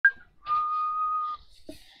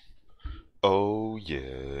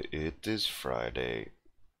yeah, it is Friday.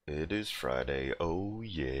 It is Friday, oh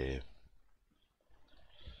yeah.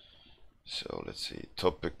 So let's see,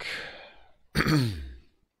 topic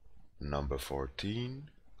number 14.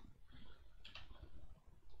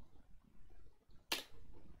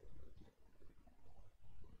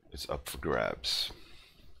 It's up for grabs.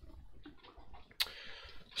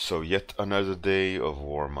 So yet another day of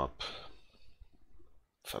warm-up.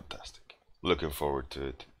 Fantastic. Looking forward to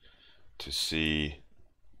it. To see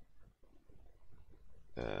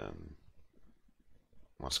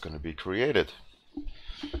what's gonna be created.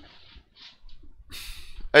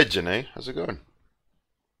 Hey Janae, how's it going?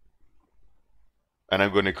 And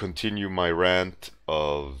I'm gonna continue my rant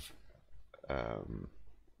of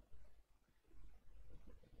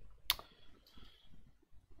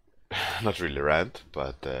not really rant,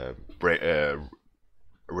 but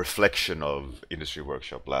reflection of Industry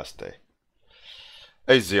Workshop last day.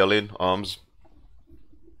 Hey Zialin, arms.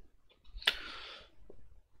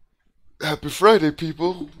 Happy Friday,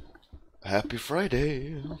 people. Happy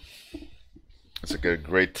Friday. It's a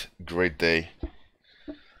great day.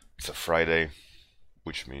 It's a Friday,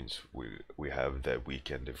 which means we have the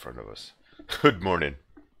weekend in front of us. Good morning.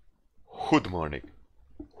 Good morning.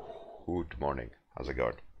 Good morning. How's it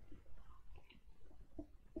going?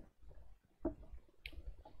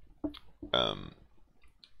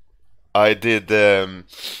 I did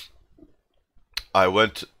I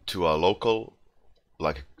went to a local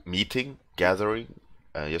meeting gathering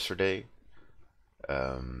yesterday.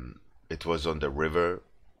 It was on the river,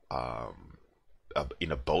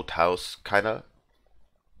 in a boathouse, kinda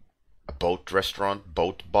a boat restaurant,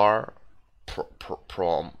 boat bar,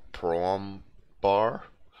 prom bar.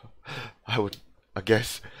 I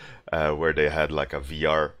guess, where they had like a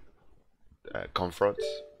VR conference,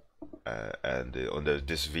 and on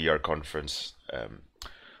this VR conference,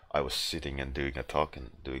 I was sitting and doing a talk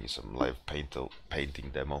and doing some live painting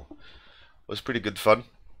demo. It was pretty good fun.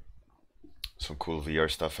 Some cool VR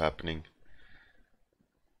stuff happening.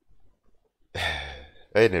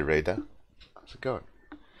 Hey Nereda, how's it going?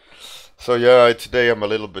 So yeah, today I'm a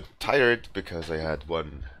little bit tired because I had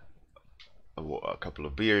a couple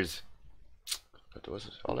of beers, but it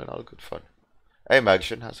was all in all good fun. Hey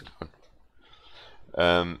Magshin, how's it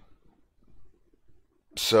going?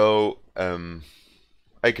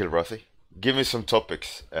 Hey Kilrothy, give me some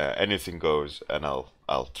topics. Anything goes, and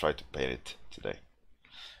I'll try to paint it today.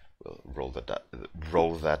 We'll roll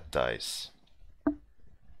that dice.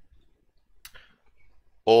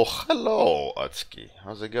 Oh, hello, Utski.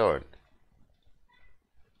 How's it going?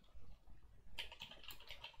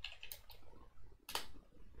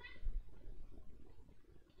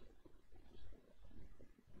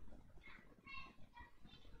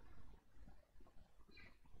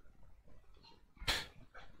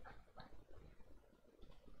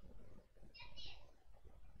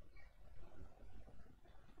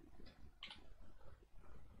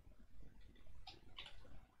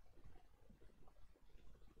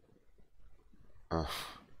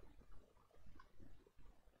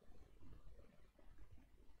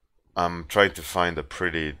 I'm trying to find a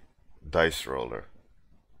pretty dice roller,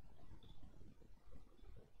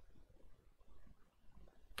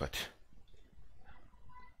 but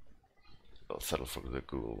I'll settle for the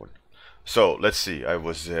Google one. So let's see. I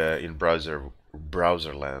was in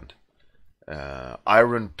browserland.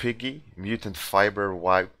 Iron Piggy, Mutant Fiber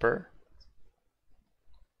Wiper,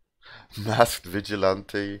 Masked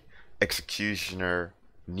Vigilante, Executioner,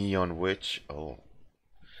 Neon Witch. Oh,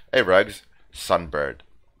 hey Rags, Sunbird,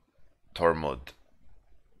 Tormod.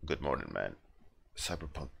 Good morning, man.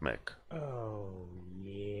 Cyberpunk Mech. Oh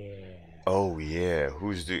yeah. Oh yeah.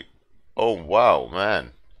 Who's the? Oh wow,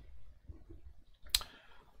 man.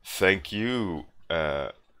 Thank you,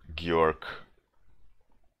 Georg,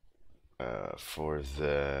 for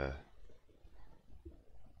the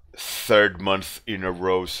third month in a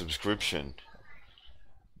row subscription.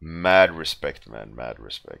 Mad respect, man. Mad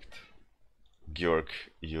respect. Georg,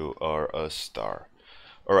 you are a star.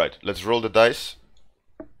 Alright, let's roll the dice.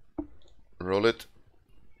 Roll it.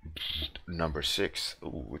 Number 6.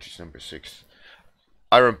 Ooh, which is number 6?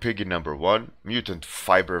 Iron Piggy number 1. Mutant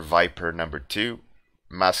Fiber Viper number 2.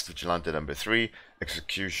 Masked Vigilante number 3.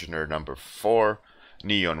 Executioner number 4.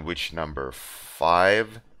 Neon Witch number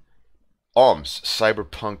 5. OMS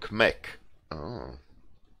Cyberpunk Mech. Oh.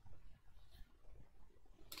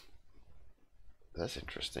 That's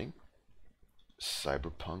interesting.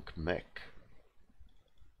 Cyberpunk Mech.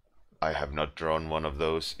 I have not drawn one of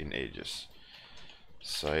those in ages.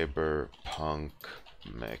 Cyberpunk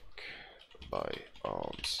Mech by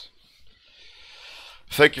OMS.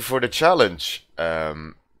 Thank you for the challenge.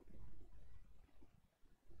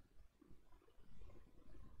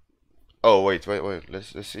 Oh wait.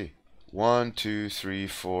 Let's see. One, two, three,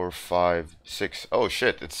 four, five, six. Oh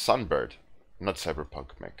shit! It's Sunbird, not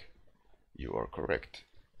Cyberpunk Mech. You are correct.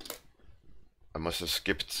 I must have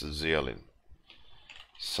skipped Zealin.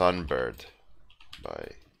 Sunbird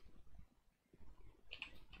by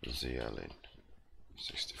Zealin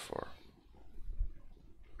 64.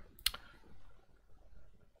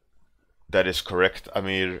 That is correct,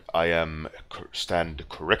 Amir. I am stand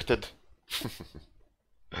corrected.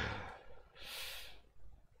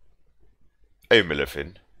 Hey,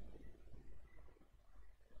 Millefin.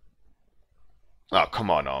 Ah, come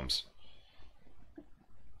on, Arms.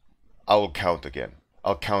 I will count again.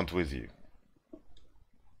 I'll count with you.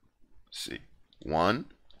 See. 1,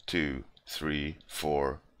 2, 3,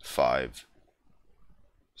 4, 5,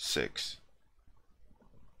 6.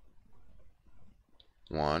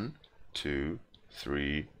 1, 2,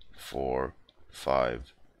 3, 4,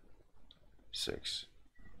 5, 6.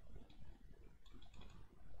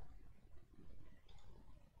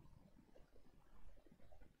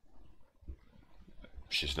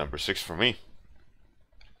 She's number 6 for me.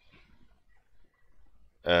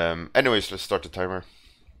 Anyways, let's start the timer.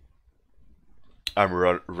 I'm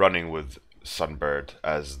running with Sunbird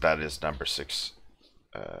as that is number 6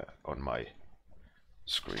 on my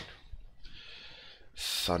screen.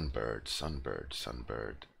 Sunbird.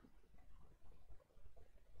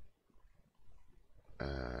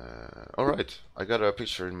 Alright, I got a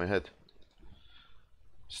picture in my head.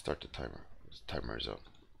 Start the timer. Timer is on.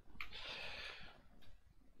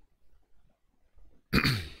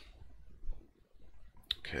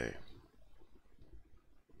 Okay.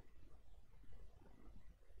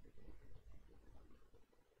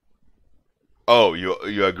 Oh,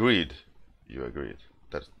 you agreed. You agreed.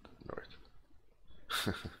 That's right.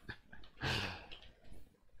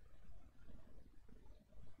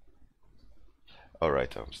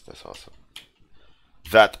 Alright, Thomas, that's awesome.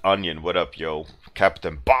 That Onion, what up, yo?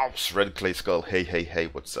 Captain Bounce, Red Clay Skull, hey,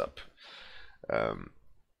 what's up?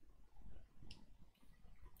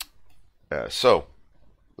 So,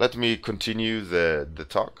 let me continue the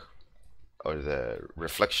talk, or the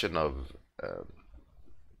reflection of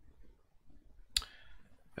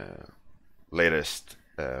latest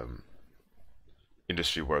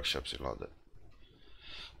industry workshops in London.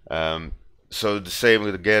 So the same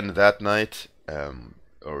again that night,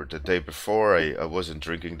 or the day before, I wasn't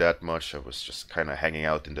drinking that much. I was just kind of hanging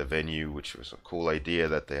out in the venue, which was a cool idea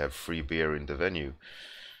that they have free beer in the venue.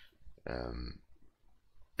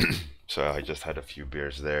 So I just had a few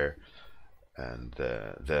beers there, and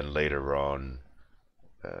then later on,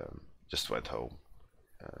 just went home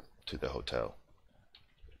to the hotel.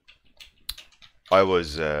 I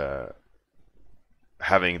was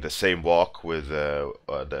having the same walk with the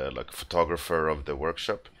like photographer of the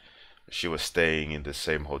workshop. She was staying in the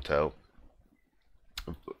same hotel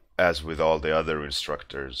as with all the other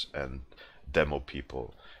instructors and demo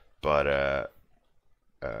people, but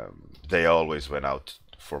they always went out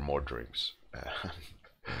for more drinks.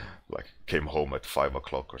 Like came home at 5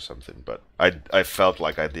 o'clock or something. But I felt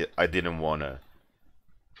like I didn't want to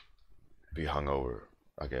be hungover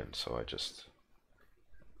again, so I just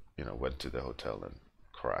went to the hotel and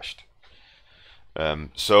crashed.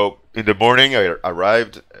 So in the morning I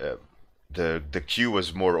arrived. The queue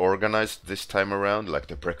was more organized this time around, like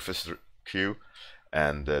the breakfast queue,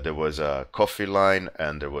 and there was a coffee line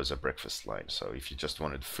and there was a breakfast line. So if you just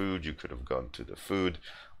wanted food, you could have gone to the food,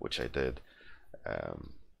 which I did.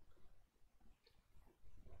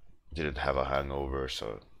 Didn't have a hangover,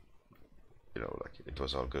 so like it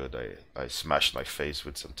was all good. I smashed my face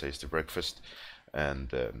with some tasty breakfast,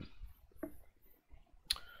 and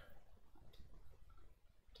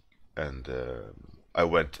I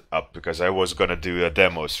went up because I was gonna do a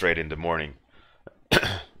demo straight in the morning,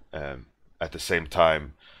 at the same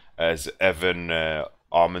time as Evan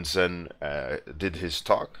Amundsen did his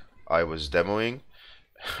talk. I was demoing,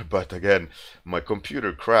 but again, my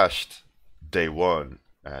computer crashed day one.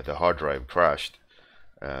 The hard drive crashed,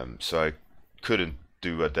 so I couldn't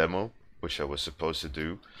do a demo, which I was supposed to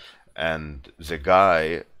do. And the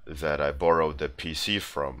guy that I borrowed the PC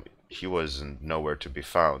from, he wasn't nowhere to be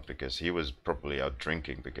found because he was probably out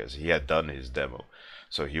drinking because he had done his demo.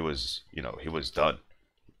 So he was, he was done.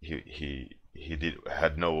 He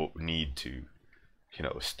had no need to,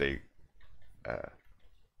 stay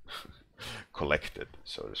collected,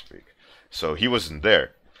 so to speak. So he wasn't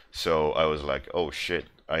there. So I was like, oh shit,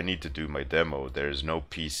 I need to do my demo. There's no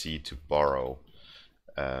PC to borrow.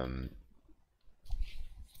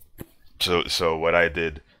 So what I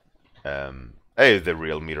did, hey, the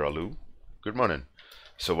real Miralu, good morning.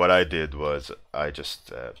 So what I did was I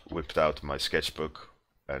just whipped out my sketchbook,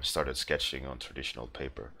 and started sketching on traditional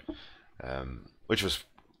paper, which was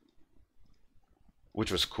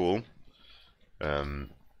cool.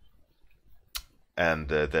 Um, and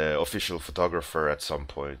the official photographer at some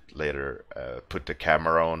point later put the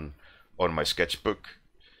camera on my sketchbook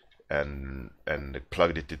and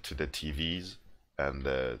plugged it into the TVs, and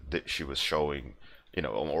she was showing,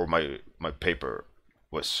 or my paper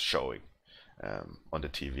was showing on the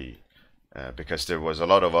TV, because there was a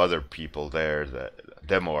lot of other people there, that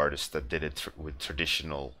demo artists that did it with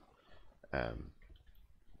um,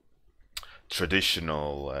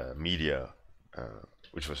 traditional media,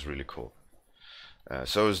 which was really cool.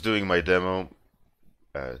 So I was doing my demo,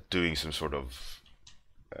 doing some sort of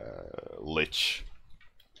lich.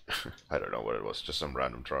 I don't know what it was, just some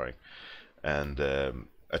random drawing. And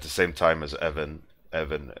at the same time as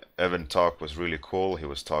Evan talk was really cool. He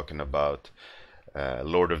was talking about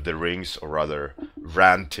Lord of the Rings, or rather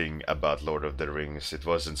ranting about Lord of the Rings. It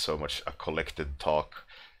wasn't so much a collected talk.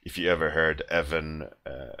 If you ever heard Evan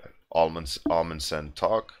Almundsen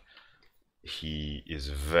talk, he is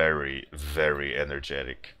very, very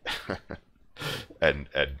energetic and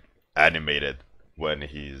animated when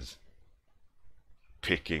he's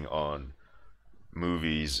picking on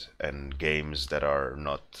movies and games that are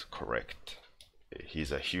not correct.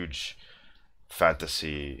 He's a huge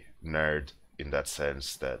fantasy nerd in that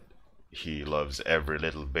sense, that he loves every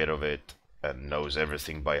little bit of it and knows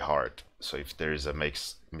everything by heart. So if there is a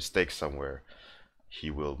mistake somewhere, he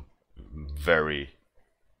will very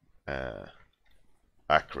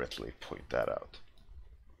accurately point that out.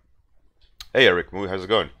 Hey Eric, how's it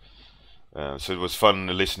going? So it was fun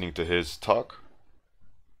listening to his talk.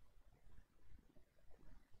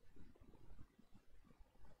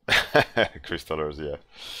 Crystallers, yeah.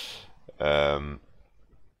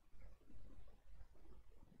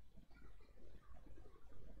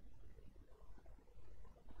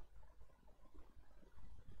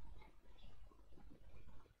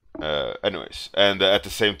 Anyways, and at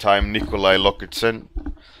the same time, Nikolai Lokitsen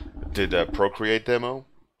did a Procreate demo.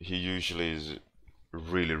 He usually is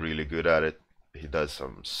really, really good at it. He does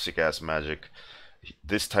some sick ass magic.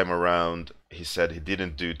 This time around, he said he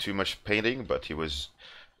didn't do too much painting, but he was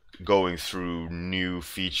going through new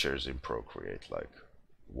features in Procreate, like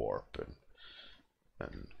warp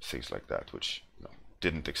and things like that, which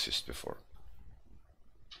didn't exist before.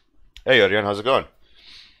 Hey Örjan, how's it going?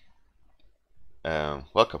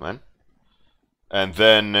 Welcome, man. And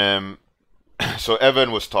then so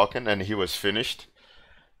Evan was talking and he was finished,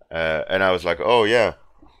 and I was like, oh yeah,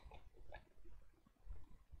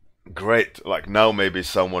 great, like now maybe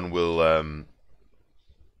someone will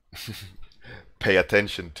pay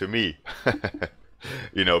attention to me.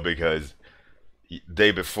 Because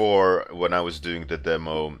day before when I was doing the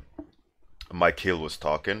demo, Mike Hill was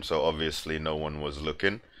talking, so obviously no one was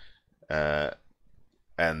looking.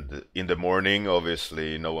 And in the morning,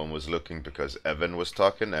 obviously no one was looking because Evan was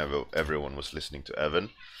talking. Everyone was listening to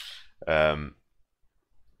Evan.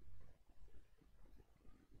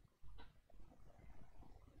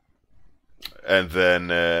 And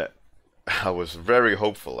then I was very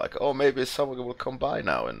hopeful, like, oh, maybe someone will come by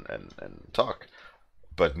now and talk.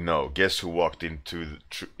 But no, guess who walked in through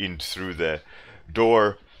the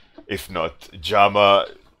door? If not Jama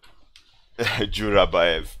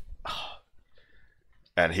Jurabaev.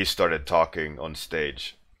 And he started talking on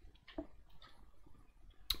stage,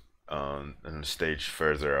 on stage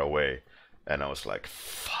further away, and I was like,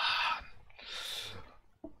 "Fuck!"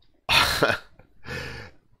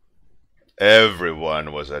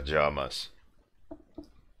 Everyone was at Jama's,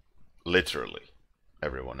 literally,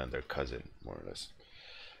 everyone and their cousin, more or less,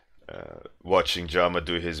 watching Jama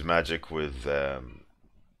do his magic with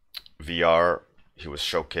VR. He was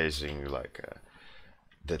showcasing like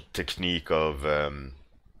the technique of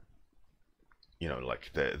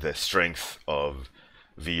like the strength of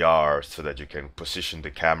VR, so that you can position the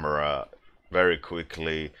camera very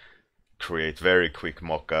quickly, create very quick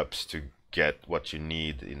mock-ups to get what you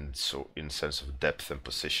need in sense of depth and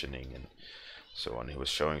positioning and so on. He was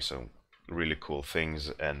showing some really cool things,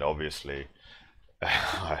 and obviously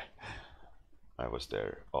I was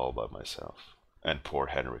there all by myself, and poor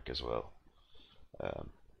Henrik as well.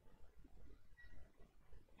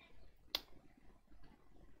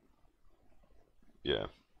 Yeah,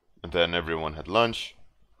 and then everyone had lunch,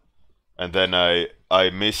 and then I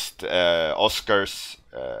missed Oscar's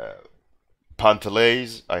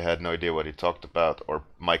Pantaleis. I had no idea what he talked about, or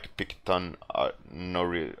Mike Picton. No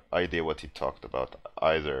real idea what he talked about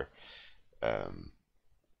either. Um,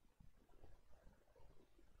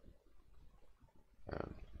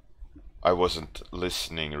 I wasn't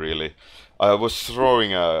listening really. I was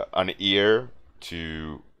throwing an ear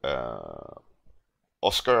to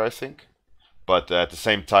Oscar, I think. But at the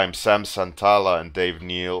same time, Sam Santala and Dave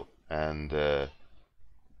Neal and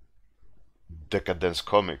Decadence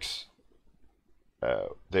Comics,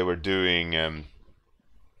 they were doing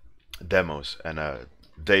demos, and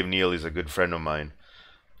Dave Neal is a good friend of mine.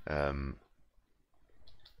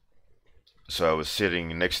 So I was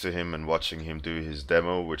sitting next to him and watching him do his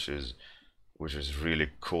demo, which is really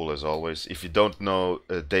cool as always. If you don't know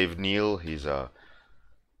Dave Neal, he's a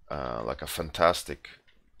like a fantastic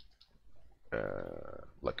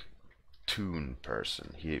like toon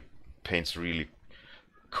person. He paints really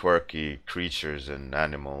quirky creatures and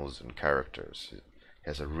animals and characters. He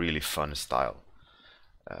has a really fun style.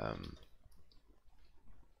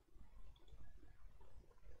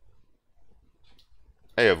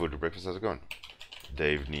 Hey, Voodoo Breakfast, how's it going?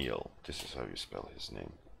 Dave Neal. This is how you spell his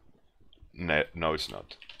name. No, it's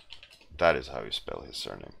not. That is how you spell his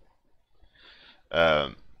surname.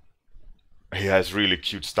 He has really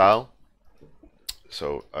cute style.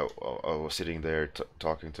 So I was sitting there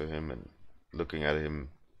talking to him and looking at him,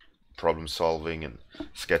 problem solving and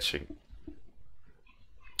sketching.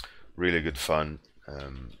 Really good fun.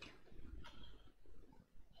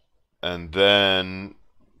 And then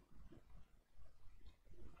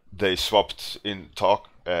they swapped in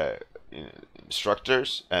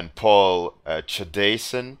instructors, and Paul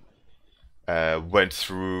Chadason went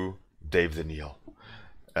through Dave the Neal.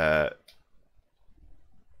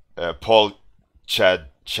 Paul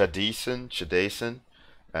Chadason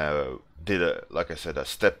did like I said, a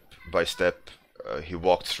step by step. He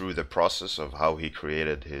walked through the process of how he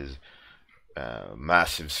created his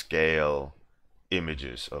massive scale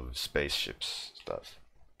images of spaceships stuff.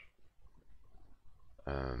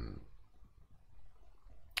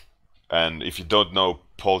 And if you don't know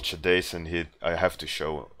Paul Chadason, I have to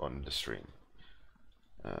show on the stream.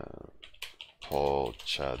 Paul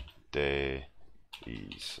Chadason.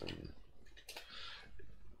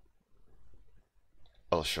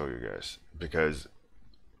 I'll show you guys, because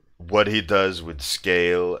what he does with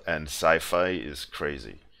scale and sci-fi is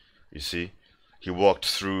crazy. You see, he walked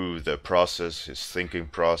through the process, his thinking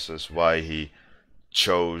process, why he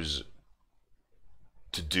chose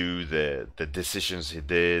to do the decisions he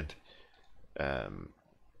did, and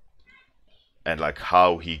like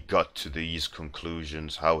how he got to these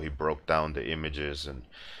conclusions, how he broke down the images and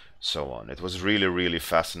so on. It was really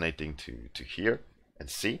fascinating to hear and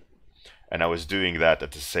see, and I was doing that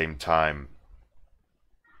at the same time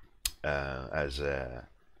as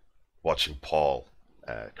watching Paul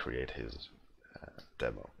create his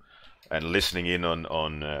demo, and listening in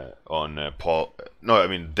on Paul. No, I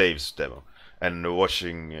mean Dave's demo, and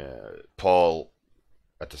watching Paul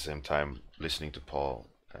at the same time, listening to Paul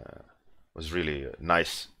was really a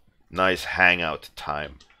nice hangout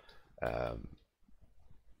time.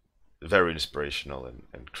 Very inspirational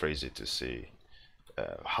and crazy to see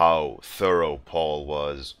how thorough Paul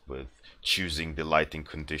was with choosing the lighting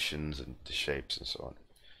conditions and the shapes and so on.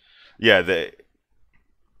 Yeah,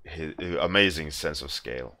 his amazing sense of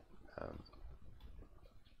scale.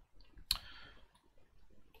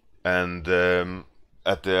 And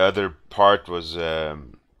at the other part was I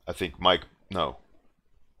think Mike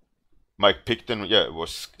Picton, yeah,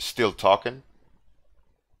 was still talking,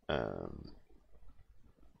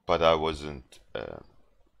 but I wasn't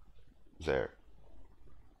there.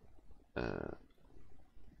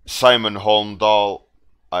 Simon Holmdahl,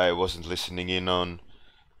 I wasn't listening in on,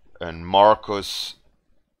 and Marcos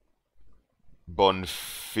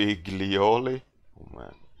Bonfiglioli, oh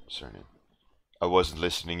man, surname, I wasn't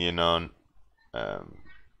listening in on.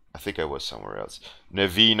 I think I was somewhere else.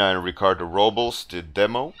 Nevina and Ricardo Robles did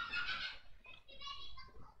demo.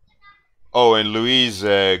 Oh, and Louise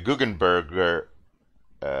Guggenberger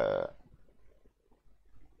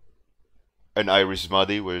and Iris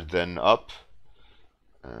Muddy were then up.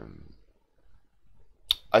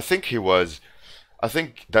 I think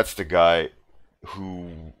that's the guy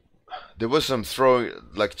who, there was some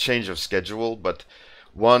change of schedule, but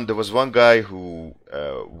there was one guy who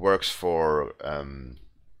works for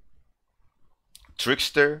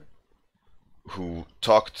Trickster, who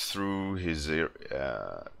talked through his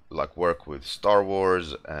work with Star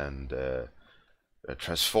Wars and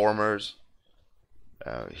Transformers.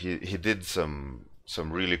 He did some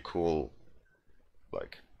really cool,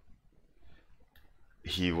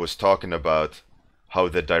 he was talking about how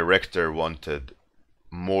the director wanted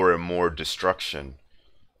more and more destruction.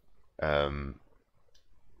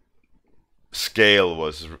 Scale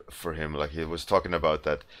was for him, like he was talking about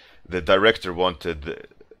that the director wanted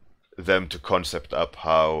them to concept up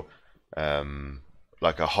how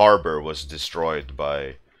like a harbor was destroyed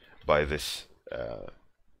by this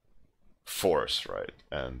force, right?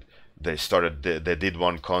 And they did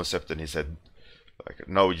one concept, and he said, like,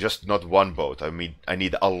 no, just not one boat. I mean, I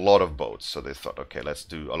need a lot of boats. So they thought, okay, let's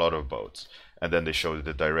do a lot of boats. And then they showed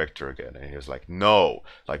the director again, and he was like, no,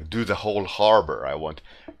 like, do the whole harbor. I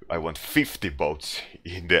want 50 boats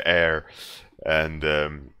in the air. And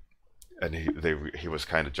he was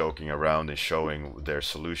kind of joking around and showing their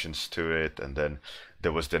solutions to it. And then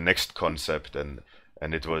there was the next concept, and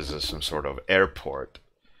it was some sort of airport.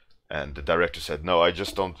 And the director said, no, I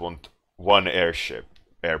just don't want one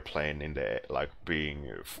airplane in the like being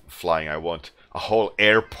flying. I want a whole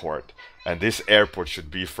airport, and this airport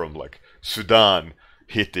should be from like Sudan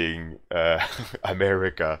hitting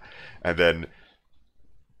America. And then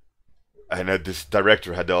this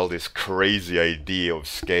director had all this crazy idea of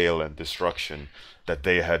scale and destruction that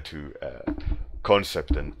they had to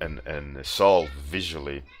concept and solve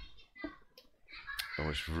visually. It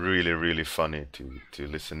was really, really funny to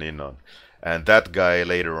listen in on. And that guy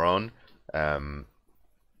later on,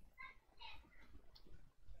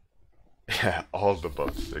 yeah, all the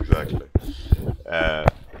bots, exactly.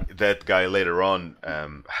 That guy later on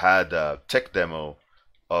had a tech demo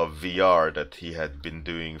of VR that he had been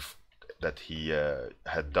doing, that he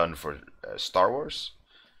had done for Star Wars,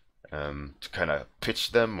 to kind of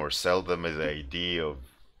pitch them or sell them as an idea of,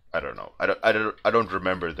 I don't know, I don't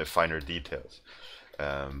remember the finer details,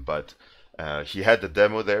 but he had the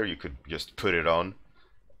demo there. You could just put it on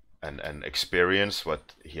and experience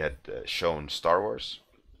what he had shown Star Wars.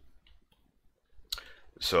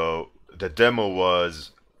 So the demo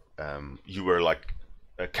was, you were like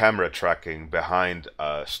a camera tracking behind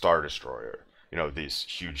a Star Destroyer. You know, these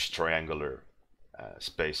huge triangular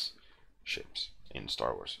space ships in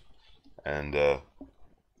Star Wars. And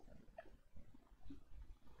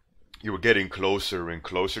you were getting closer and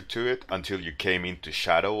closer to it until you came into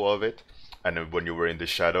shadow of it. And then when you were in the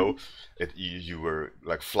shadow, you were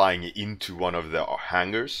like flying into one of the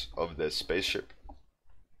hangars of the spaceship.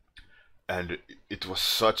 And it was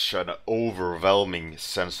such an overwhelming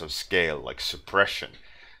sense of scale, like suppression.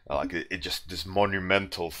 Like it just this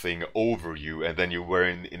monumental thing over you, and then you were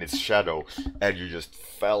in its shadow, and you just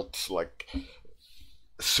felt like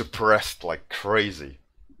suppressed like crazy.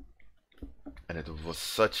 And it was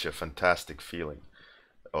such a fantastic feeling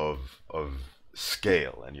of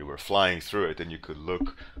scale, and you were flying through it, and you could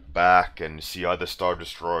look back and see other Star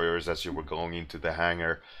Destroyers as you were going into the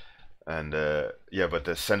hangar. And yeah, but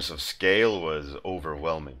the sense of scale was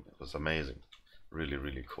overwhelming. It was amazing, really,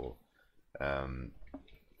 really cool. And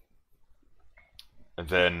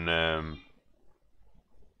then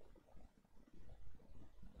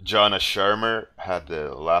Jana Shermer had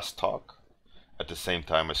the last talk at the same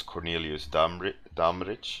time as Cornelius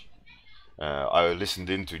Damrich. I listened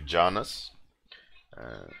into Jana's.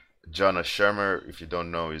 Jana Shermer, if you don't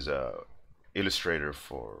know, is a illustrator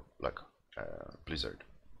for like Blizzard,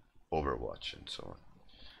 Overwatch, and so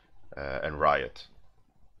on, and Riot.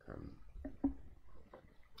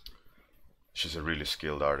 She's a really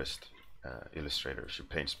skilled artist, illustrator. She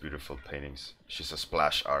paints beautiful paintings. She's a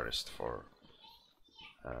splash artist for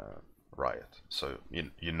Riot, so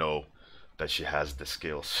you know that she has the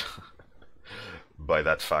skills by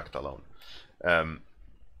that fact alone.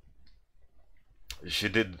 She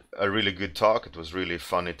did a really good talk. It was really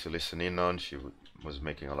funny to listen in on. She was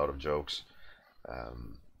making a lot of jokes.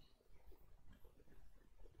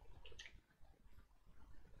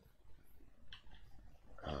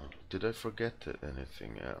 Did I forget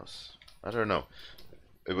anything else? I don't know.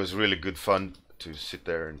 It was really good fun to sit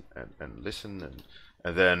there and listen,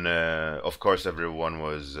 and then of course everyone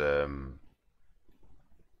was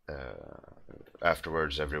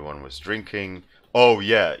afterwards everyone was drinking. Oh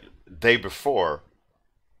yeah, day before,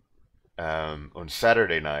 on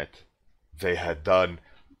Saturday night, they had done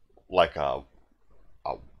like a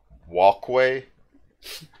walkway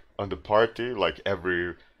on the party, like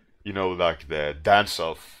every, you know, like the dance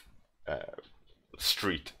off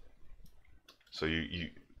street. So you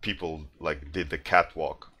people like did the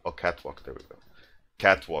catwalk, there we go,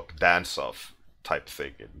 catwalk dance off type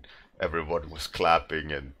thing, and everyone was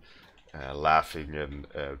clapping and laughing, and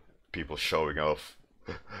people showing off.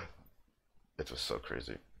 It was so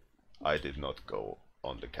crazy. I did not go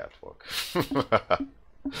on the catwalk.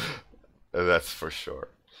 That's for sure.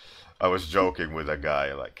 I was joking with a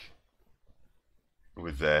guy, like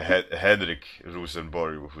with Henrik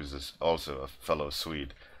Rosenborg, who's also a fellow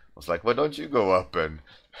Swede. I was like, why don't you go up? And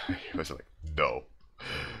he was like, no.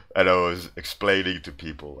 And I was explaining to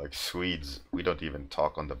people, like, Swedes, we don't even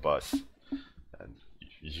talk on the bus, and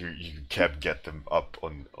you can't get them up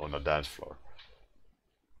on a dance floor.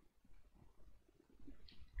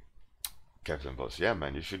 Captain Boss, yeah,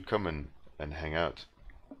 man, you should come and hang out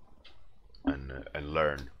and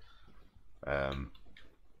learn. Um,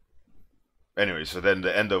 anyway, so then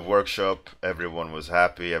the end of workshop, everyone was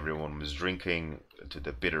happy, everyone was drinking to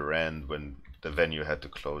the bitter end when the venue had to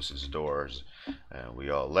close its doors. We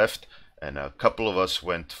all left, and a couple of us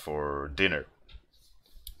went for dinner.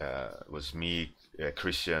 It was me,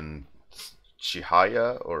 Christian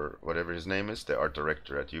Chihaya, or whatever his name is, the art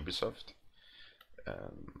director at Ubisoft.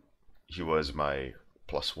 Um, he was my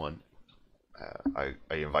plus one. I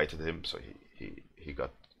invited him, so he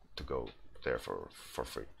got to go there for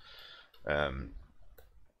free. Um,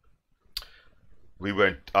 we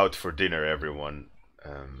went out for dinner, everyone.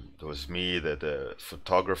 There was me, the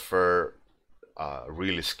photographer,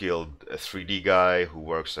 really skilled 3D guy who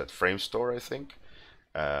works at Frame Store, I think.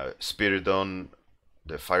 Spiridon,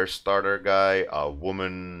 the fire starter guy, a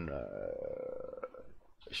woman.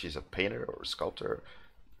 She's a painter or a sculptor.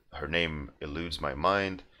 Her name eludes my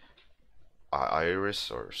mind.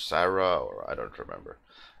 Iris or Sarah, or I don't remember.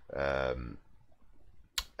 Um,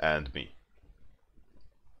 and me,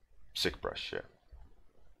 Sick Brush, yeah.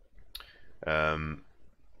 Um,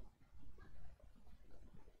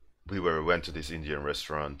 we went to this Indian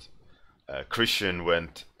restaurant. Christian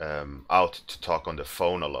went out to talk on the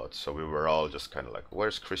phone a lot, so we were all just kind of like,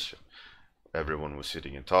 "Where's Christian?" Everyone was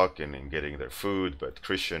sitting and talking and getting their food, but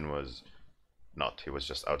Christian was not. He was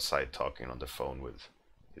just outside talking on the phone with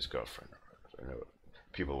his girlfriend. You know,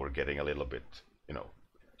 people were getting a little bit, you know,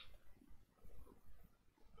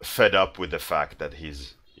 fed up with the fact that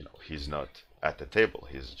he's not at the table.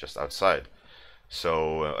 He's just outside.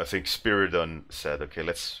 So I think Spiridon said, "Okay,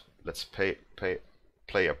 let's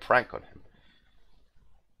play a prank on him."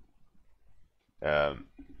 Um,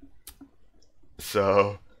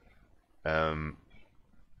 so um,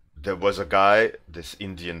 there was a guy, this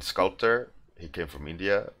Indian sculptor. He came from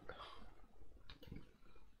India.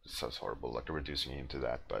 Sounds horrible, like reducing him to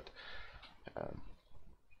that, but um,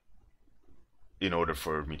 in order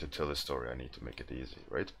for me to tell the story, I need to make it easy,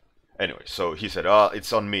 right? Anyway, so he said, "Ah,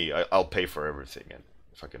 it's on me. I'll pay for everything." And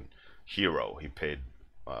fucking hero, he paid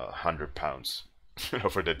 £100,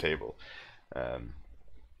 for the table, um,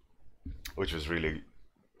 which was really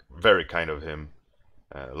very kind of him.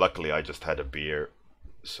 Luckily, I just had a beer,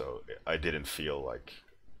 so I didn't feel like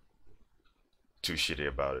too shitty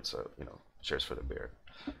about it. So cheers for the beer.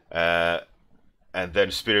 Uh, and then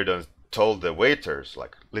Spiridon told the waiters,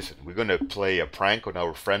 like, "Listen, we're gonna play a prank on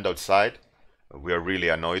our friend outside. We are really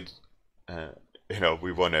annoyed. Uh,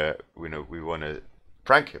 we wanna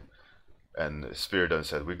prank him." And Spiridon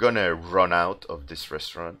said, "We're gonna run out of this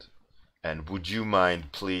restaurant, and would you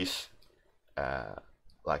mind, please, uh,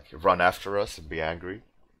 like run after us and be angry?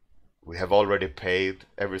 We have already paid.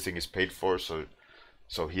 Everything is paid for,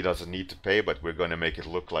 so he doesn't need to pay, but we're gonna make it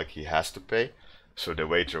look like he has to pay." So the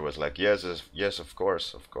waiter was like, "Yes, yes, of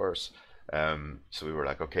course, of course." So we were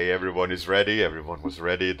like, "Okay, everyone is ready." Everyone was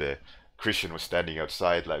ready. The Christian was standing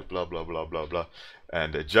outside, like blah blah blah blah blah.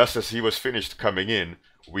 And just as he was finished coming in,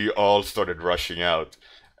 we all started rushing out,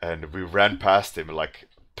 and we ran past him, like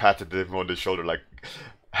patted him on the shoulder, like,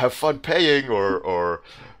 "Have fun paying," or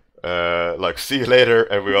like, "See you later,"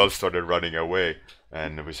 and we all started running away.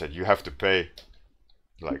 And we said, "You have to pay,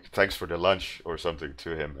 like, thanks for the lunch," or something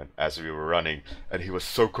to him. And as we were running, and he was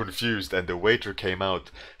so confused, and the waiter came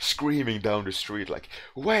out screaming down the street, like,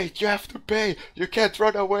 "Wait, you have to pay, you can't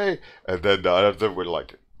run away." And then the other would,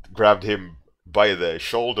 like, grabbed him by the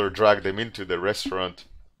shoulder, dragged him into the restaurant.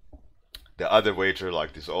 The other waiter,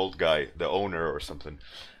 like this old guy, the owner or something,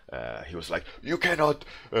 he was like, "You cannot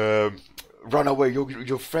run away.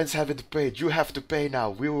 Your friends haven't paid. You have to pay now.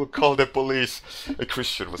 We will call the police." And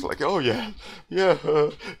Christian was like, "Oh yeah, yeah,"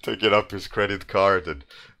 taking up his credit card and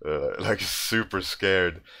like super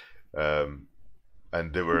scared. Um,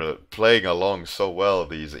 and they were playing along so well,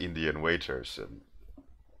 these Indian waiters,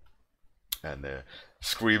 and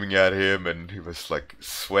screaming at him, and he was like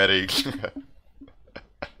sweating.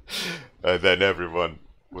 And then everyone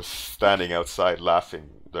was standing outside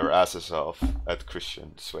laughing their asses off at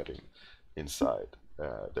Christian sweating inside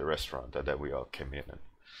the restaurant, and then we all came in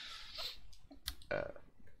and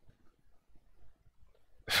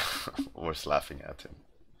was laughing at him,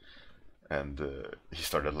 and he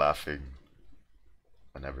started laughing,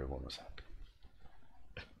 and everyone was happy.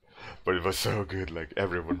 But it was so good, like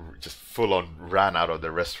everyone just full on ran out of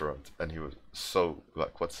the restaurant, and he was so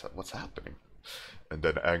like, what's happening?" And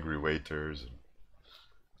then angry waiters,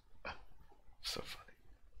 and so funny.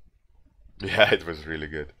 Yeah, it was really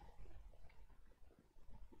good.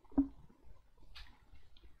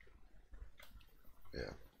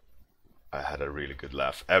 Yeah, I had a really good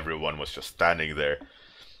laugh. Everyone was just standing there,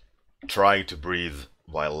 trying to breathe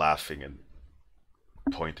while laughing and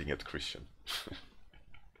pointing at Christian.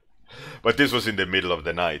 But this was in the middle of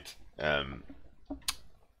the night, and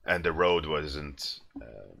the road wasn't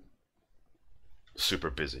super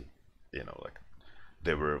busy. You know, like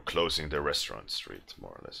they were closing the restaurant street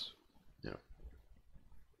more or less. You know,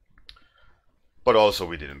 but also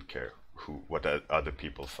we didn't care what other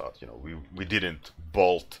people thought. You know, we didn't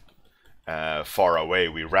bolt far away.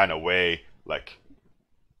 We ran away like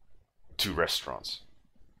 2 restaurants,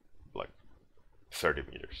 like 30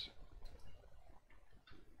 meters,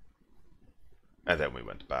 and then we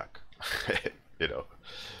went back. You know,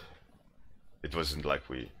 it wasn't like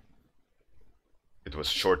we. It was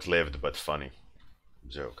short-lived but funny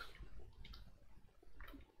joke.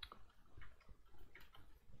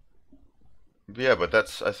 Yeah, but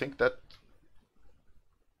that's. I think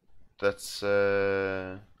that's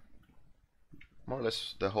more or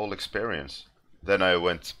less the whole experience. Then I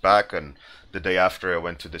went back, and the day after I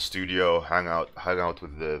went to the studio, hang out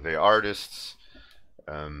with the artists.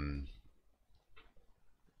 Um,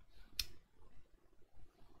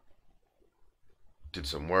 did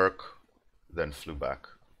some work, then flew back,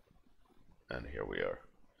 and here we are.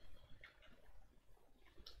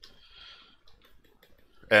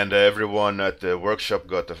 And everyone at the workshop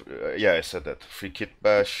got a yeah, I said that free kit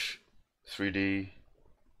bash, 3D,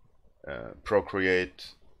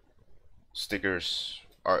 Procreate, stickers,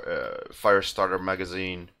 Firestarter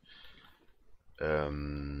magazine.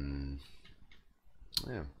 Um,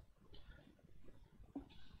 yeah,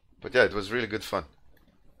 but yeah, it was really good fun.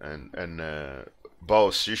 And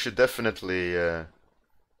boss, you should definitely,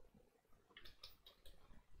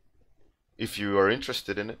 if you are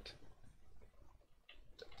interested in it,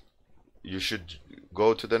 you should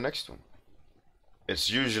go to the next one.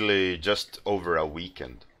 It's usually just over a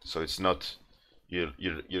weekend, so it's not you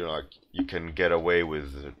know, like you can get away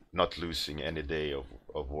with not losing any day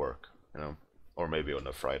of work, you know, or maybe on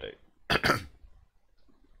a Friday.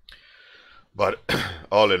 But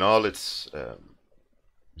all in all, it's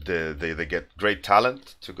they get great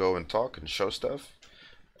talent to go and talk and show stuff.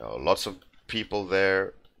 Lots of people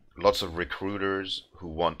there, lots of recruiters who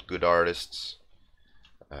want good artists.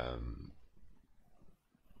 Um,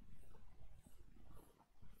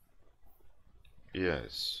 yeah,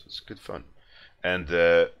 it's good fun. And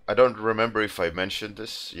I don't remember if I mentioned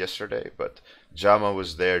this yesterday, but Jama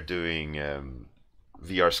was there doing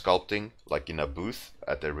VR sculpting, like in a booth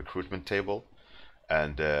at the recruitment table,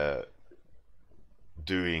 and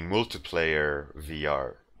doing multiplayer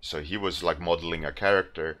VR. So he was like modeling a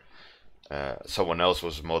character, someone else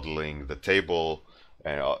was modeling the table,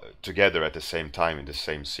 together at the same time in the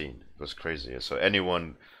same scene. It was crazy. So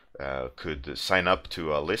anyone could sign up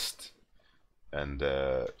to a list, and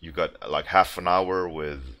you got like half an hour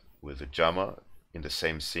with the Jama in the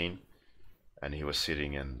same scene, and he was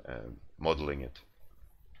sitting and modeling it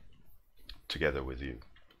together with you.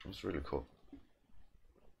 It was really cool.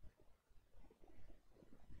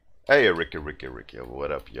 Hey, Ricky,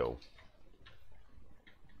 what up, yo?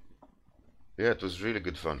 Yeah, it was really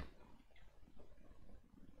good fun.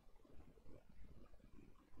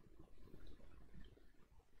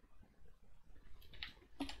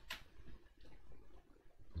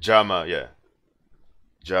 Jama, yeah,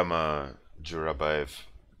 Jama Jurabaev,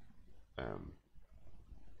 um,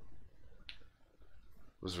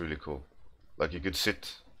 was really cool. Like you could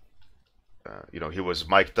sit, you know, he was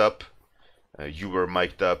mic'd up, you were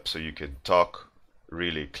mic'd up, so you could talk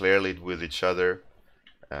really clearly with each other,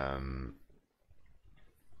 um,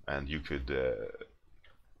 and you could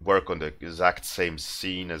work on the exact same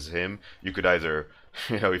scene as him. You could either,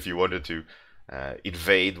 you know, if you wanted to,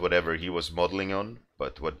 invade whatever he was modeling on.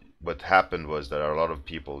 But what happened was that a lot of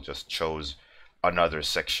people just chose another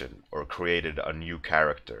section or created a new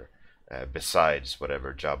character besides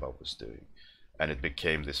whatever Jabba was doing, and it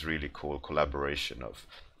became this really cool collaboration of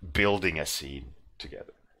building a scene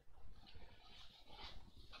together.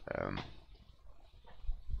 Um,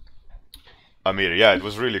 Amir, yeah, it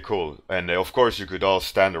was really cool, and of course you could all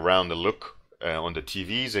stand around and look on the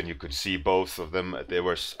TVs, and you could see both of them. There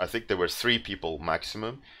were, I think, there were 3 people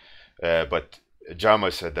maximum, but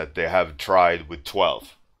Jama said that they have tried with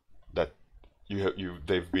 12. That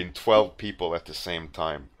they've been 12 people at the same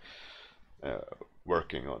time uh,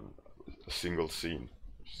 working on a single scene.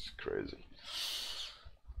 It's crazy.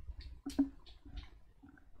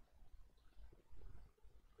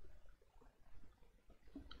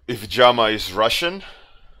 If Jama is Russian,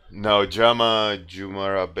 no, Jama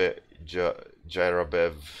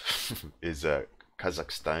Jairabev is a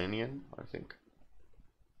Kazakhstanian, I think.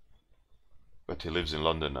 But he lives in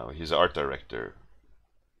London now. He's art director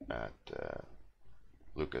at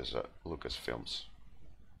Lucas Films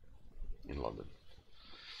in London.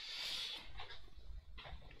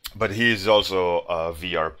 But he is also a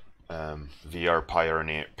VR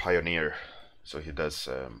pioneer. So he does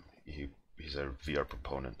he's a VR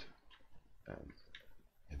proponent. Um,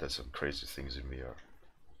 he does some crazy things in VR,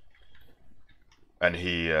 and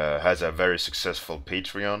he has a very successful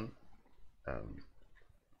Patreon, um,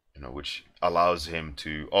 which allows him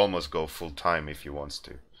to almost go full time if he wants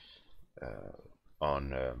to uh, on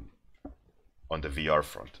the VR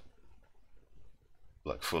front,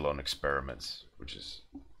 like full on experiments, which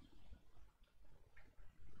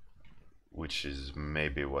is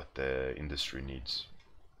maybe what the industry needs.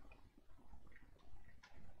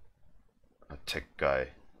 A tech guy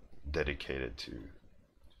dedicated to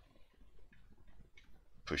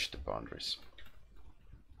push the boundaries.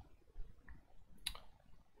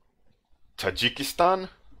 Tajikistan?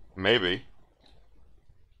 Maybe.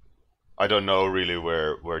 I don't know really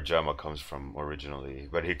where Jama comes from originally,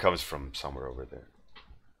 but he comes from somewhere over there.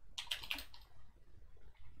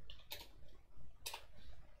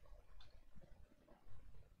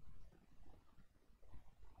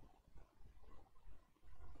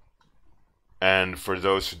 And for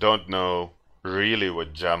those who don't know really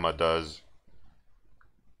what Jama does,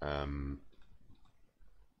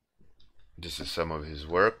 this is some of his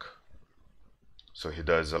work. So he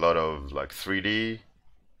does a lot of like 3D.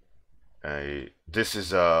 This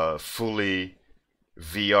is a fully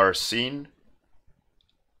VR scene.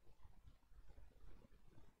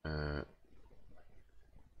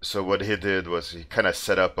 So what he did was he kind of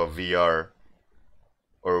set up a VR,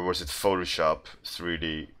 or was it Photoshop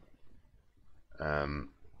 3D,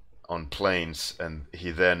 on planes, and he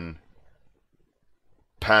then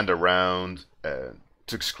panned around,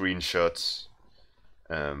 took screenshots,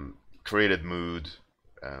 created mood,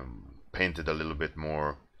 painted a little bit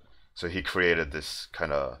more. So he created this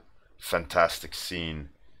kind of fantastic scene.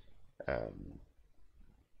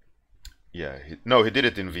 Yeah, he did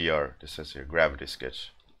it in VR. This says here, Gravity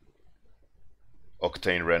Sketch,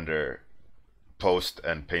 Octane render, post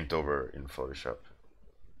and paint over in Photoshop,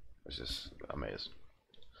 which is amazing.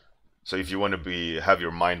 So if you want to have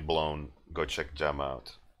your mind blown, go check Jam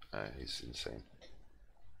out. He's insane.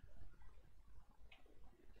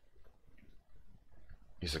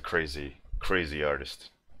 He's a crazy, crazy artist.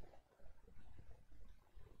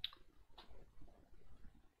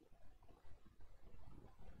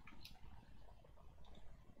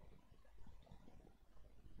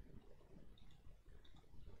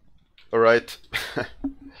 All right.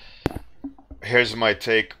 Here's my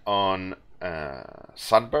take on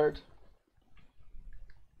Sunbird.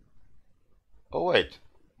 Oh wait,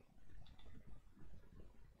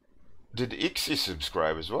 did Ixie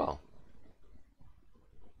subscribe as well?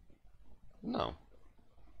 No.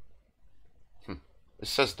 It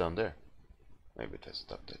says down there. Maybe it hasn't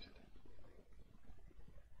updated.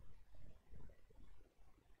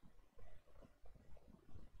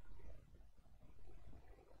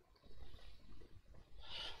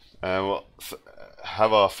 Well,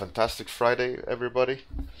 have a fantastic Friday, everybody.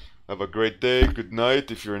 Have a great day. Good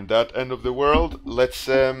night if you're in that end of the world. Let's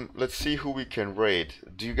see who we can raid.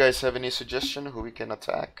 Do you guys have any suggestion who we can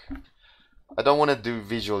attack? I don't want to do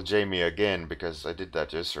Visual Jamie again because I did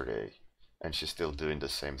that yesterday, and she's still doing the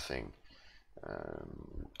same thing.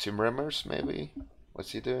 Tim Remmers, maybe.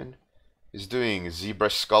 What's he doing? He's doing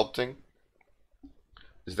ZBrush sculpting.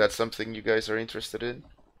 Is that something you guys are interested in?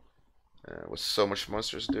 What's So Much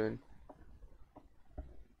Monsters doing?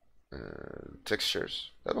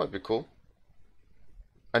 Textures. That might be cool.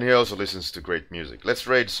 And he also listens to great music. Let's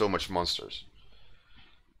raid So Much Monsters.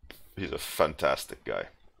 He's a fantastic guy.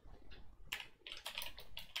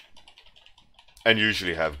 And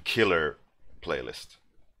usually have killer playlist.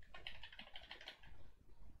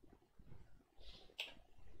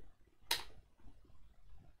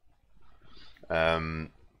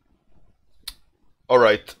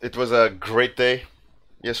 Alright, it was a great day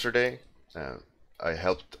yesterday. I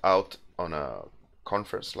helped out on a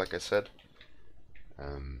conference, like I said.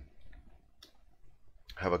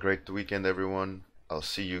 Have a great weekend, everyone. I'll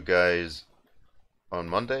see you guys on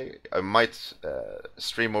Monday. I might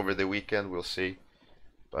stream over the weekend, we'll see.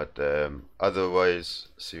 But otherwise,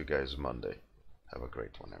 see you guys Monday. Have a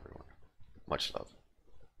great one, everyone. Much love.